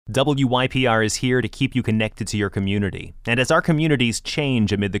WYPR is here to keep you connected to your community. And as our communities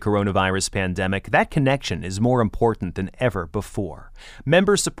change amid the coronavirus pandemic, that connection is more important than ever before.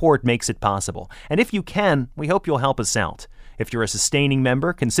 Member support makes it possible. And if you can, we hope you'll help us out. If you're a sustaining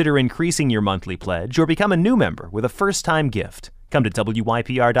member, consider increasing your monthly pledge or become a new member with a first-time gift. Come to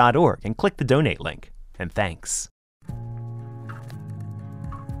WYPR.org and click the donate link. And thanks.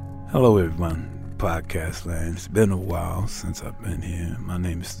 Hello, everyone. Podcast land. It's been a while since I've been here. My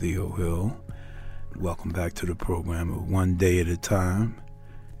name is Theo Hill. Welcome back to the program of One Day at a Time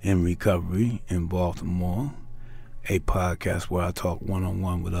in Recovery in Baltimore, a podcast where I talk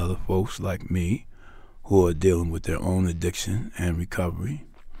one-on-one with other folks like me who are dealing with their own addiction and recovery.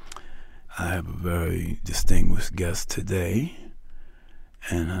 I have a very distinguished guest today,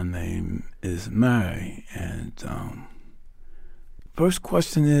 and her name is Mary. And first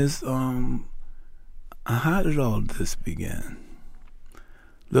question is, how did all this begin? A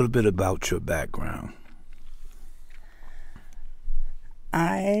little bit about your background.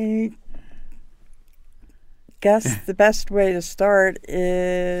 I guess the best way to start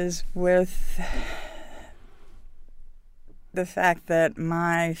is with the fact that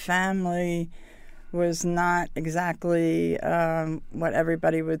my family was not exactly what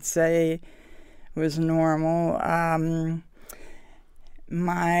everybody would say was normal.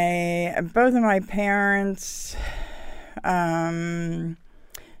 Both of my parents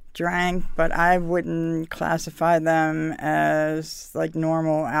drank, but I wouldn't classify them as like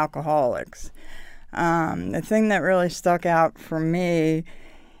normal alcoholics. The thing that really stuck out for me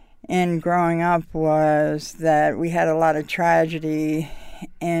in growing up was that we had a lot of tragedy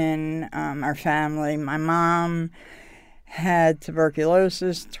in our family. My mom had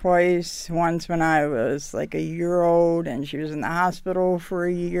tuberculosis twice, once when I was like a year old, and she was in the hospital for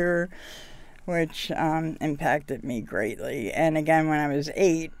a year, which impacted me greatly. And again, when I was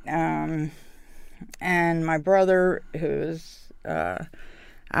 8. And my brother, I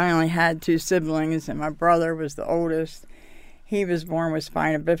only had 2 siblings, and my brother was the oldest. He was born with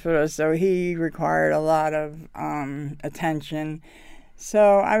spina bifida, so he required a lot of attention.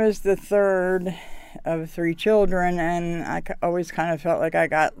 So I was the third of 3 children, and I always kind of felt like I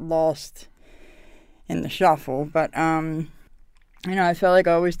got lost in the shuffle. But, I felt like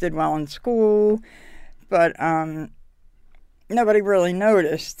I always did well in school, but nobody really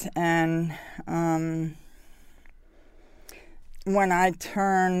noticed. And when I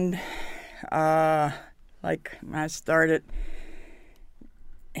turned, when I started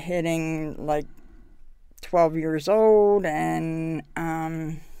hitting like 12 years old, and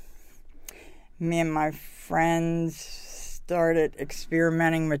me and my friends started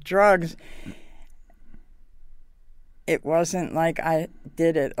experimenting with drugs, it wasn't like I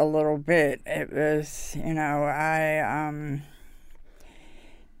did it a little bit. It was, I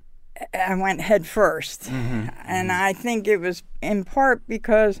went head first. Mm-hmm. And I think it was in part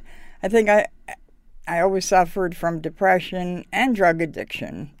because I think I always suffered from depression and drug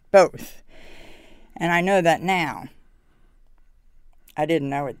addiction, both. And I know that now. I didn't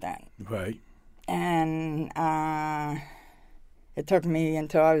know it then. Right. And it took me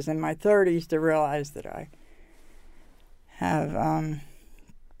until I was in my 30s to realize that I have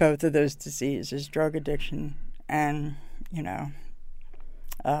both of those diseases, drug addiction and,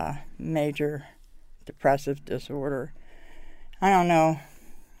 major depressive disorder. I don't know,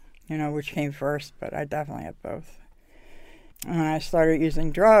 which came first, but I definitely have both. When I started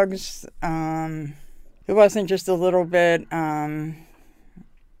using drugs, it wasn't just a little bit.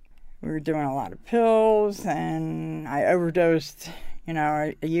 We were doing a lot of pills, and I overdosed,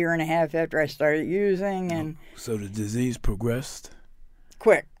 a year and a half after I started using. And so the disease progressed?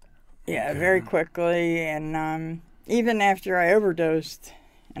 Quick. Yeah, okay. Very quickly. And even after I overdosed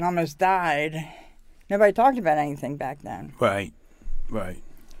and almost died, nobody talked about anything back then. Right.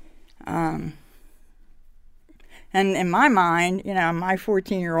 And in my mind, my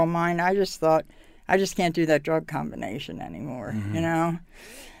 14-year-old mind, I just thought, I just can't do that drug combination anymore, Mm-hmm.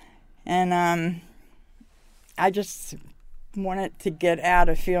 And I just wanted to get out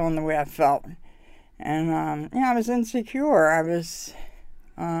of feeling the way I felt. And, I was insecure. It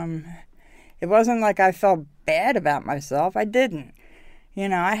wasn't like I felt bad about myself. I didn't.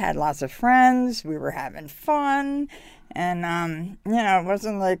 I had lots of friends. We were having fun. And, it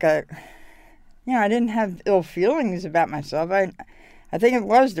wasn't like I didn't have ill feelings about myself. I think it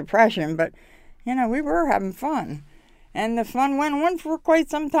was depression, but, we were having fun. And the fun went on for quite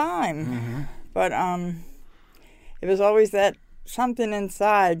some time. Mm-hmm. But it was always that something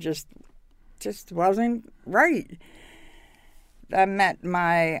inside just wasn't right. I met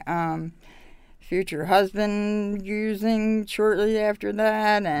my future husband using shortly after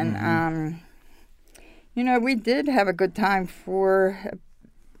that. And, you know, we did have a good time for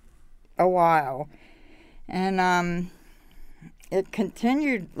a while. And it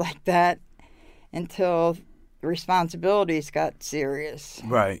continued like that until responsibilities got serious.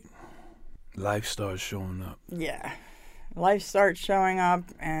 Right. Life starts showing up. Yeah. Life starts showing up,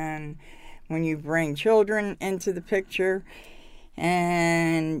 and when you bring children into the picture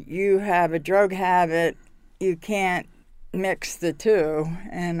and you have a drug habit, you can't mix the two.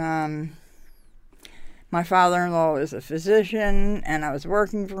 And my father-in-law was a physician, and I was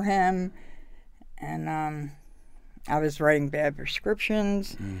working for him, and I was writing bad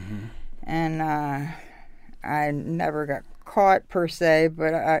prescriptions, and I never got caught per se,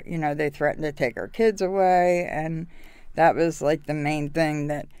 but you know, they threatened to take our kids away, and that was like the main thing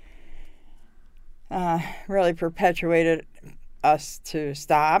that really perpetuated us to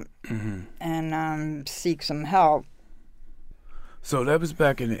stop and seek some help. So that was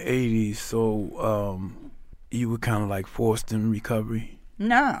back in the 80s, so you were kind of like forced in recovery?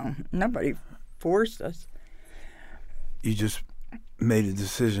 No, nobody forced us. You just made a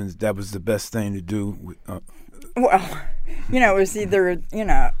decision that was the best thing to do? Well, you know, it was either, you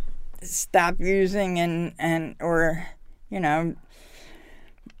know, stop using and or, you know,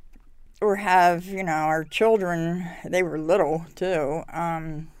 or have, you know, our children, they were little too.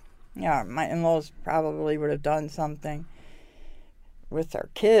 Yeah, my in-laws probably would have done something with our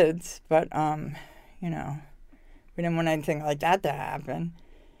kids, but, you know, we didn't want anything like that to happen.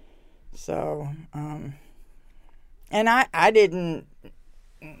 So, and I didn't,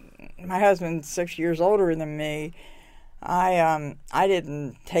 my husband's 6 years older than me. I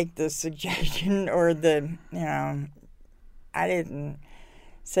didn't take the suggestion or the, you know, I didn't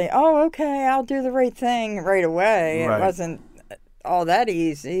say, oh, okay, I'll do the right thing right away. Right. It wasn't all that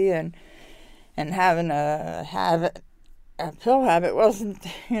easy, and having a pill habit wasn't,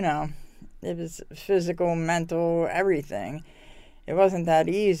 you know, it was physical, mental, everything. It wasn't that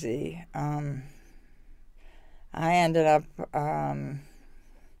easy. I ended up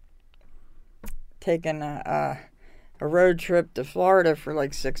taking a road trip to Florida for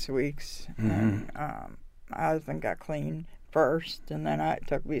like 6 weeks. And my husband got clean first, and then it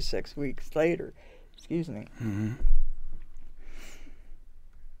took me 6 weeks later. Excuse me. And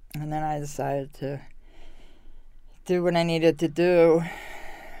then I decided to do what I needed to do.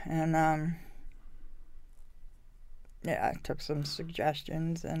 And yeah, I took some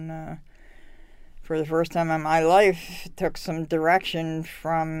suggestions, and for the first time in my life, took some direction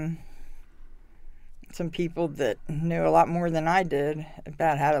from some people that knew a lot more than I did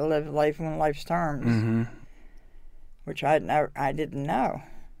about how to live life on life's terms, which I didn't know.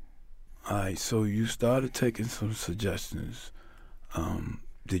 All right, so you started taking some suggestions.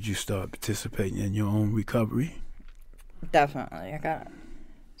 Did you start participating in your own recovery? Definitely. I got a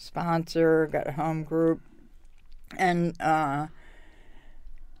sponsor, got a home group, and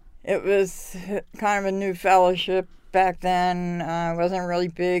it was kind of a new fellowship back then. I wasn't really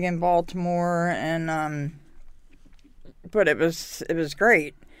big in Baltimore, and but it was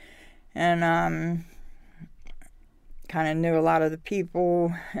great, and kind of knew a lot of the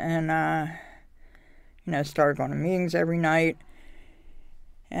people, and you know, started going to meetings every night,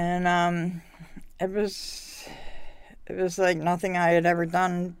 and it was like nothing I had ever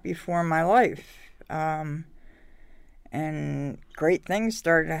done before in my life. And great things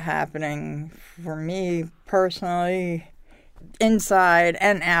started happening for me personally, inside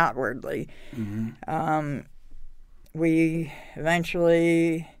and outwardly. We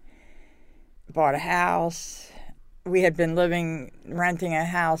eventually bought a house. We had been renting a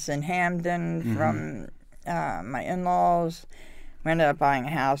house in Hamden from my in-laws. We ended up buying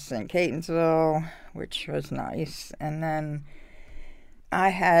a house in Catonsville, which was nice. And then I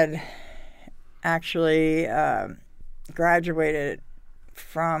had actually graduated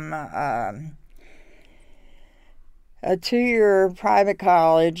from a 2-year private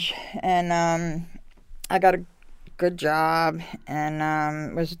college, and I got a good job,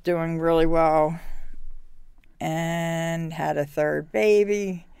 and was doing really well, and had a third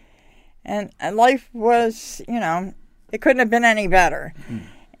baby, and life was, you know, it couldn't have been any better.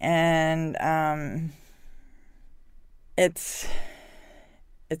 And it's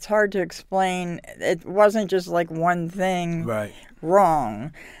hard to explain. It wasn't just like one thing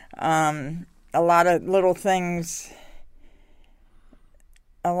wrong. A lot of little things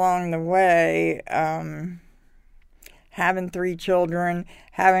along the way. Having 3 children,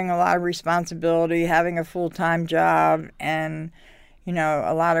 having a lot of responsibility, having a full-time job, and, you know,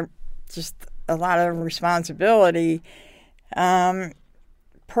 a lot of responsibility,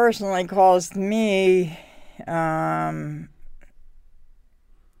 personally caused me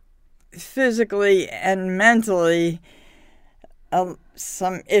physically and mentally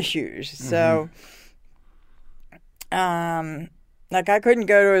some issues. So, like I couldn't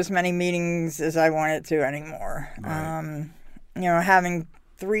go to as many meetings as I wanted to anymore. Right. Having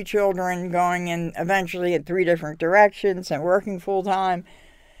 3 children going in eventually in 3 different directions and working full time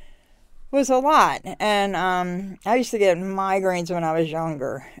was a lot. And I used to get migraines when I was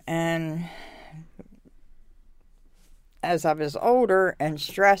younger. And as I was older and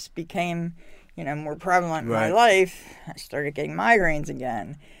stress became, more prevalent in my life, I started getting migraines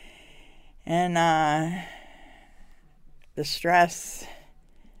again. And the stress,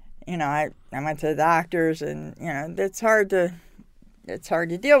 I went to the doctors, and it's hard to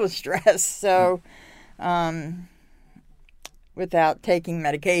deal with stress. So, without taking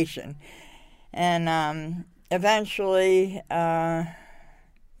medication, and eventually, I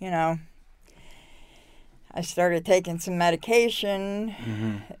started taking some medication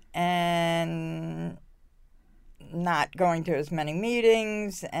and not going to as many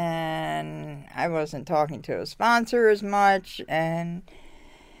meetings, and I wasn't talking to a sponsor as much, and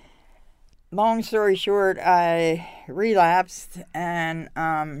long story short, I relapsed, and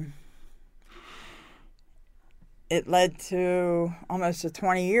it led to almost a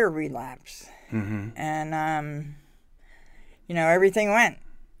 20-year relapse. And, everything went.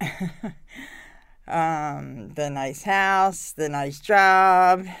 The nice house, the nice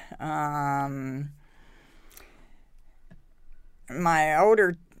job, my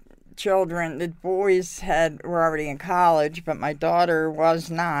older children, the boys were already in college, but my daughter was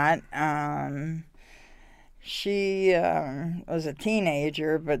not. She was a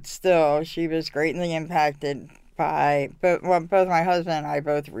teenager, but still, she was greatly impacted by both my husband and I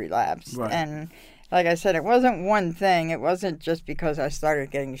both relapsed. Right. And like I said, it wasn't one thing. It wasn't just because I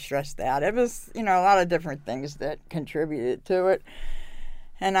started getting stressed out. It was, a lot of different things that contributed to it.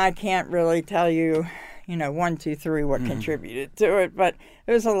 And I can't really tell you, 1, 2, 3 what contributed to it, but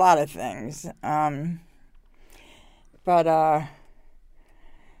it was a lot of things. But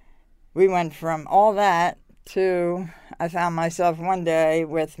we went from all that to I found myself one day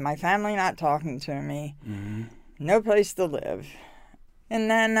with my family not talking to me, no place to live. And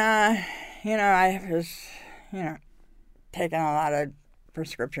then, I was, taking a lot of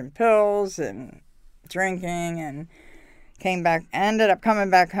prescription pills and drinking, and ended up coming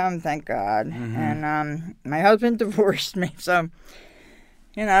back home, thank God. And my husband divorced me, so,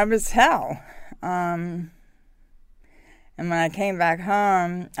 it was hell. And when I came back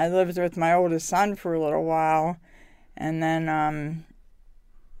home, I lived with my oldest son for a little while, and then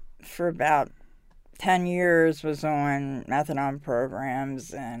for about 10 years was on methadone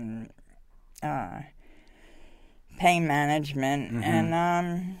programs and pain management, and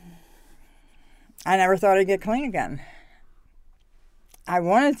I never thought I'd get clean again. I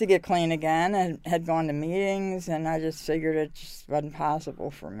wanted to get clean again and had gone to meetings, and I just figured it just wasn't possible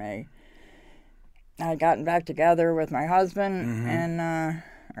for me. I had gotten back together with my husband and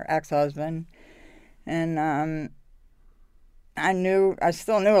or ex-husband, and I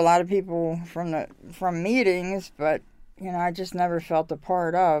still knew a lot of people from meetings, but I just never felt a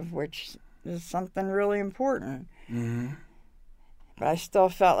part of, which is something really important. But I still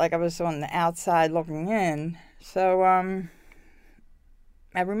felt like I was on the outside looking in. So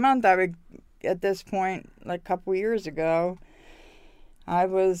every month I would, at this point, like a couple years ago, I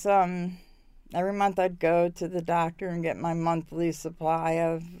was every month I'd go to the doctor and get my monthly supply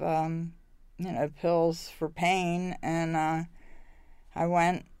of pills for pain, and I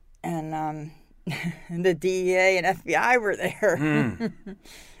went, and the DEA and FBI were there.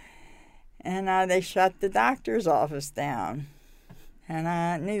 And they shut the doctor's office down.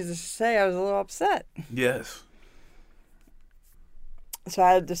 And needless to say, I was a little upset. Yes. So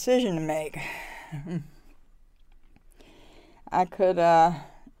I had a decision to make. I could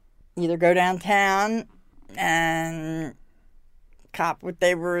either go downtown and cop what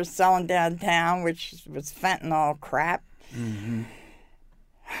they were selling downtown, which was fentanyl crap,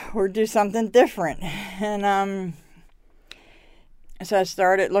 or do something different. And so I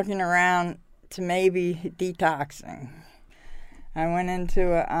started looking around to maybe detoxing. I went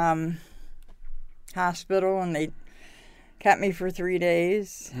into a hospital, and they kept me for 3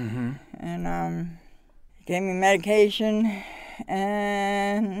 days, and gave me medication,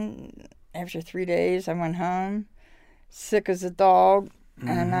 and after 3 days I went home, sick as a dog,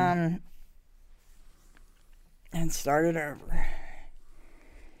 and started over.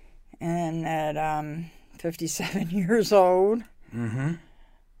 And at 57 years old,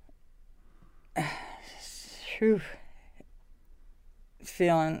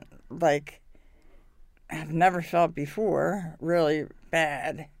 feeling like I've never felt before, really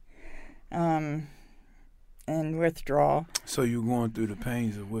bad, and withdrawal. So you're going through the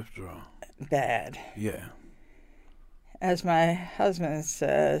pains of withdrawal? Bad. Yeah. As my husband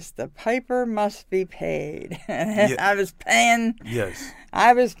says, the piper must be paid. Yeah. I was paying. Yes.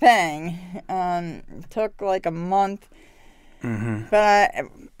 I was paying. It took like a month. Mm-hmm. But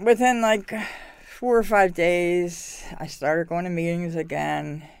within like 4 or 5 days, I started going to meetings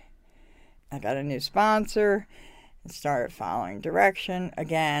again. I got a new sponsor and started following direction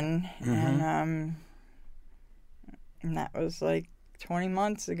again. Mm-hmm. And that was like 20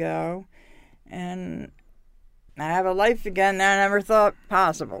 months ago. And I have a life again that I never thought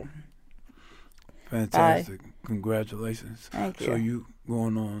possible. Fantastic. Congratulations. Thank you. So you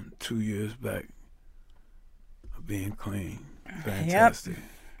going on 2 years back of being clean. Fantastic.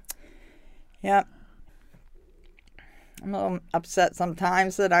 Yep. I'm a little upset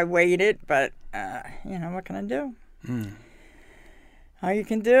sometimes that I waited, but, what can I do? Mm. All you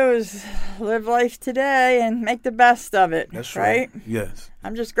can do is live life today and make the best of it. That's right. Yes.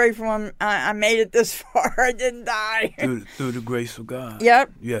 I'm just grateful I made it this far. I didn't die. Through the grace of God.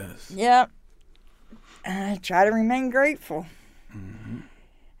 Yep. Yes. Yep. And I try to remain grateful. Mm-hmm.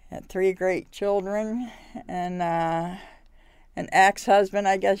 I had 3 great children and an ex-husband,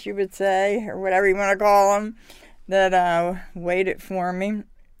 I guess you would say, or whatever you want to call him, that waited for me.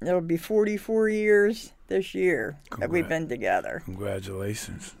 It'll be 44 years this year that we've been together.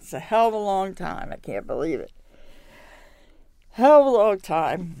 Congratulations. It's a hell of a long time. I can't believe it. Hell of a long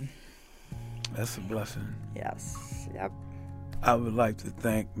time. That's a blessing. Yes. Yep. I would like to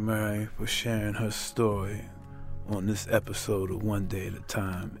thank Mary for sharing her story on this episode of One Day at a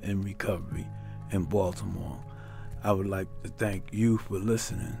Time in Recovery in Baltimore. I would like to thank you for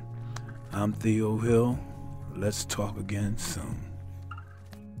listening. I'm Theo Hill. Let's talk again soon.